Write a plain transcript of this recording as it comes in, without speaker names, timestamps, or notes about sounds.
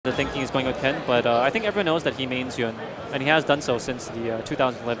the thinking is going with Ken, but I think everyone knows that he mains Hsien, and he has done so since the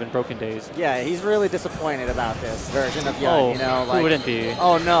 2011 Broken Days. Yeah, he's really disappointed about this version of Hsien. Oh, you know, like, who wouldn't be?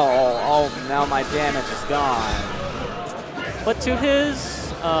 Oh no! Oh, now my damage is gone. But to his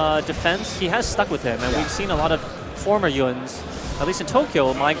defense, he has stuck with him, and we've seen a lot of former Hsiens, at least in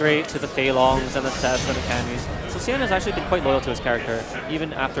Tokyo, migrate to the Fei Longs and the Seths and the Camis. So Hsien has actually been quite loyal to his character,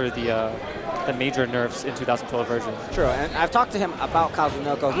 even after the major nerfs in 2012 version. True, and I've talked to him about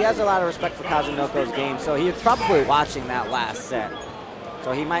Kazunoko. He has a lot of respect for Kazunoko's game, so he's probably watching that last set.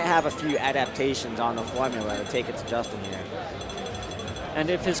 So he might have a few adaptations on the formula to take it to Justin here. And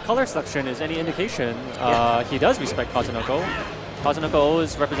if his color selection is any indication, he does respect Kazunoko. Kazunoko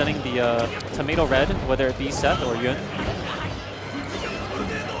is representing the tomato red, whether it be Seth or Yun.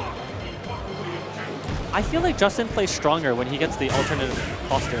 I feel like Justin plays stronger when he gets the alternative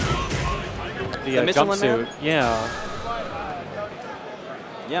costume. The jumpsuit. Yeah.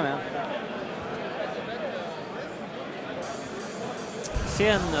 Yeah, man.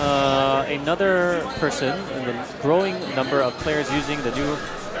 Hsien, another person in the growing number of players using the new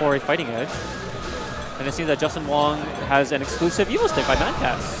Ori Fighting Edge. And it seems that Justin Wong has an exclusive EVO stick by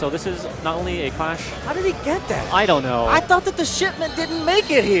Mancast. So this is not only a clash. How did he get that? I don't know. I thought that the shipment didn't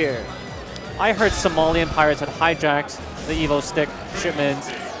make it here. I heard Somalian pirates had hijacked the EVO stick shipment.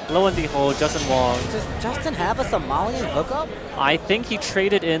 Lo and behold, Justin Wong. Does Justin have a Somalian hookup? I think he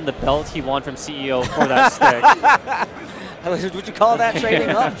traded in the belt he won from CEO for that stick. Would you call that trading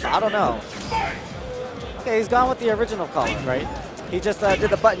up? I don't know. Okay, he's gone with the original color. Right. He just did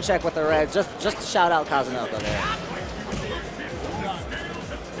the button check with the red, just to shout out Kazunoko there.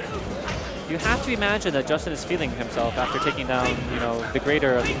 You have to imagine that Justin is feeling himself after taking down, you know, the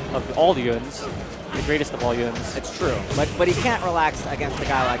greater of all the Yuns, the greatest of all Yuns. It's true, but he can't relax against a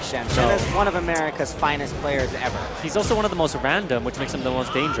guy like Hsien. Hsien is one of America's finest players ever. He's also one of the most random, which makes him the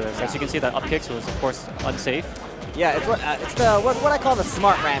most dangerous. As you can see, that up kicks was, of course, unsafe. Yeah, it's what I call the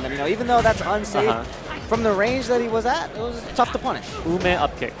smart random. You know, even though that's unsafe, from the range that he was at, it was tough to punish. Ume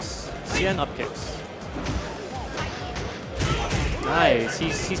up kicks, Hsien up kicks. Nice.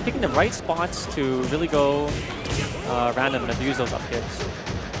 He's picking the right spots to really go random and abuse those up kicks.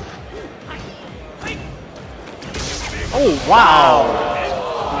 Oh, wow.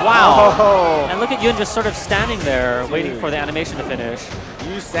 Wow. Oh. And look at Yun just sort of standing there waiting for the animation to finish.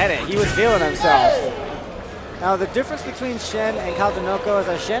 You said it. He was feeling himself. Now, the difference between Hsien and Kazunoko is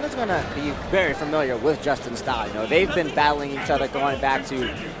that Hsien is going to be very familiar with Justin's style. You know, they've been battling each other going back to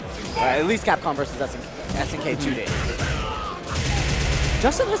at least Capcom versus SNK 2 days.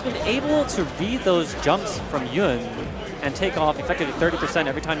 Justin has been able to read those jumps from Yun and take off effectively 30%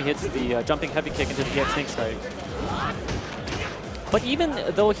 every time he hits the jumping heavy kick into the EX Snake Strike. But even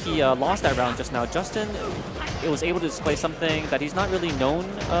though he lost that round just now, Justin was able to display something that he's not really known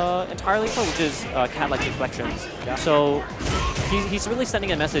entirely for, which is cat-like deflections. Yeah. So he's really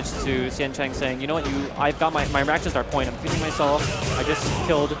sending a message to Hsien Chang saying, you know what, I've got my reaction star point, I'm feeling myself, I just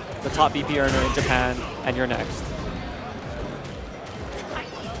killed the top BP earner in Japan, and you're next.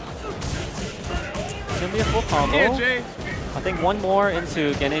 Gonna be a full combo. I think one more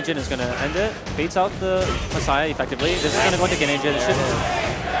into Genejin is gonna end it. Baits out the Messiah effectively. This is gonna go into Genejin.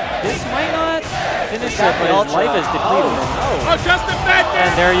 This might not finish it, but his life is depleted. Oh, Justin back there!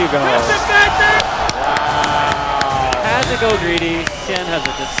 And there you go. Justin back there! Wow. Had to go greedy. Hsien has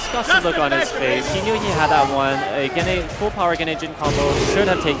a disgusted look on his face. He knew he had that one. A full power Genejin combo should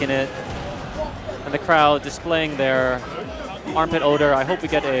have taken it. And the crowd displaying their armpit odor. I hope we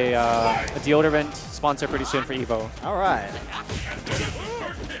get a deodorant sponsor pretty soon for EVO. All right.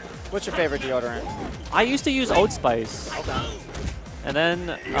 What's your favorite deodorant? I used to use Oat Spice. Okay. And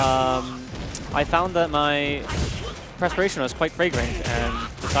then I found that my perspiration was quite fragrant and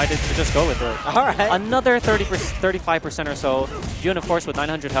decided to just go with it. All right. Another 35% or so. Yun, of course, with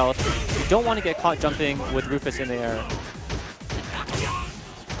 900 health. You don't want to get caught jumping with Rufus in the air.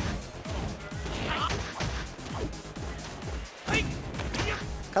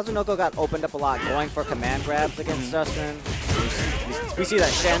 Kazunoko got opened up a lot going for command grabs against Justin. We see that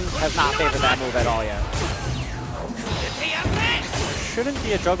Hsien has not favored that move at all yet. Shouldn't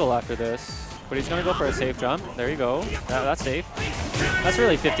be a juggle after this, but he's going to go for a safe jump. There you go. That's safe. That's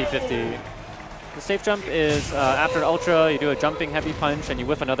really 50-50. The safe jump is after Ultra, you do a jumping heavy punch and you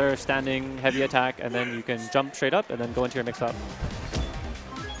whiff another standing heavy attack, and then you can jump straight up and then go into your mix-up.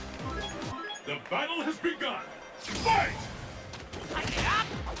 The battle has begun. Fight!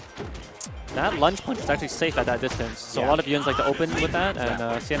 That lunge punch is actually safe at that distance, so a lot of Yuns like to open with that,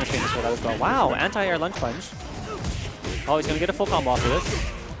 and Hsien is famous for that as well. Wow, anti-air lunge punch. Oh, he's going to get a full combo off of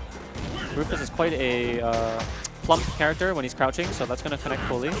this. Rufus is quite a plump character when he's crouching, so that's going to connect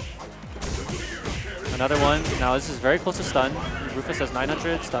fully. Another one. Now this is very close to stun. Rufus has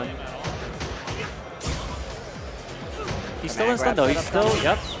 900 stun. He's still in stun though. He's still,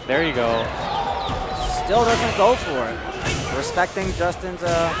 yep, there you go. Still doesn't go for it. Respecting Justin's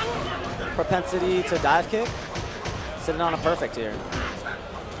propensity to dive kick. Sitting on a perfect here.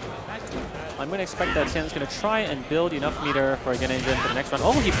 I'm going to expect that Hsien's going to try and build enough meter for a Genengine for the next round.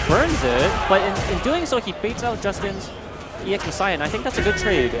 Oh, he burns it, but in doing so, he baits out Justin's EX Messiah, and I think that's a good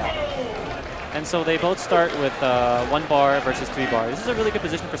trade. And so they both start with 1 bar versus 3 bar. This is a really good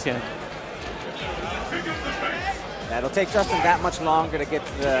position for Hsien. Yeah, it'll take Justin that much longer to get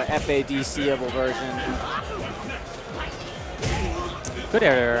to the FAD-seeable version. Good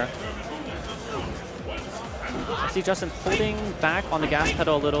air. I see Justin holding back on the gas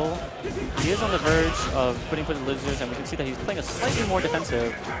pedal a little. He is on the verge of putting foot in lasers, and we can see that he's playing a slightly more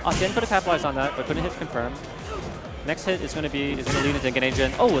defensive. Hsien could have capitalized on that, but couldn't hit confirm. Next hit is going to lead into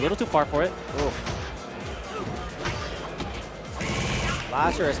Genengine. Oh, a little too far for it. Oof.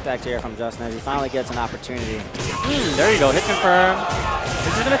 Lots of respect here from Justin as he finally gets an opportunity. There you go, hit confirm.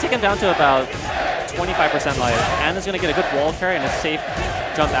 This is going to take him down to about 25% life, and is going to get a good wall carry and a safe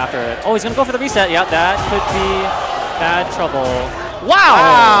jump after it. Oh, he's going to go for the reset. Yeah, that could be bad trouble.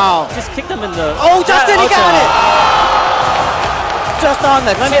 Wow! Just kicked him in the... Oh, Justin, he got it! Just on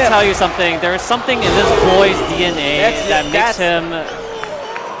the Let me tell you something. There's something in this boy's DNA that makes him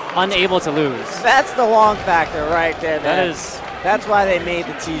unable to lose. That's the Wong factor right there, man. That is... That's why they made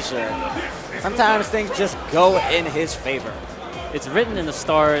the t-shirt. Sometimes things just go in his favor. It's written in the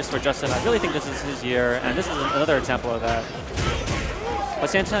stars for Justin. I really think this is his year, and this is another example of that. But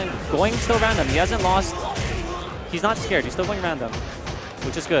Hsien going still random. He hasn't lost. He's not scared. He's still going random,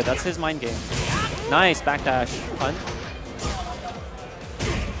 which is good. That's his mind game. Nice backdash. Fun.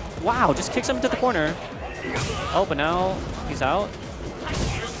 Wow, just kicks him into the corner. Oh, but now he's out.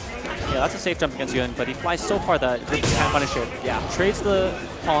 Yeah, that's a safe jump against Yun, but he flies so far that Rufus can't punish it. Yeah, trades the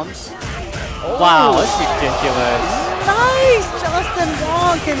palms. Oh. Wow, that's ridiculous. Nice! Justin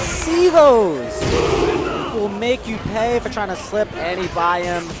Wong can see those. Will make you pay for trying to slip any by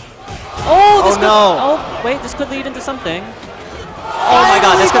him. Oh, this no. Oh, wait, this could lead into something. Oh my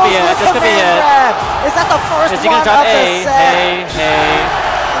god, this could be it. This could be it. Is that the first Is he gonna drop A? Hey.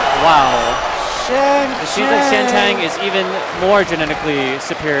 Wow. It seems like Hsien is even more genetically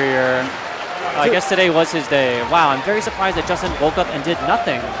superior. I guess today was his day. Wow, I'm very surprised that Justin woke up and did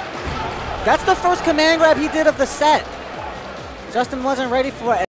nothing. That's the first command grab he did of the set. Justin wasn't ready for it.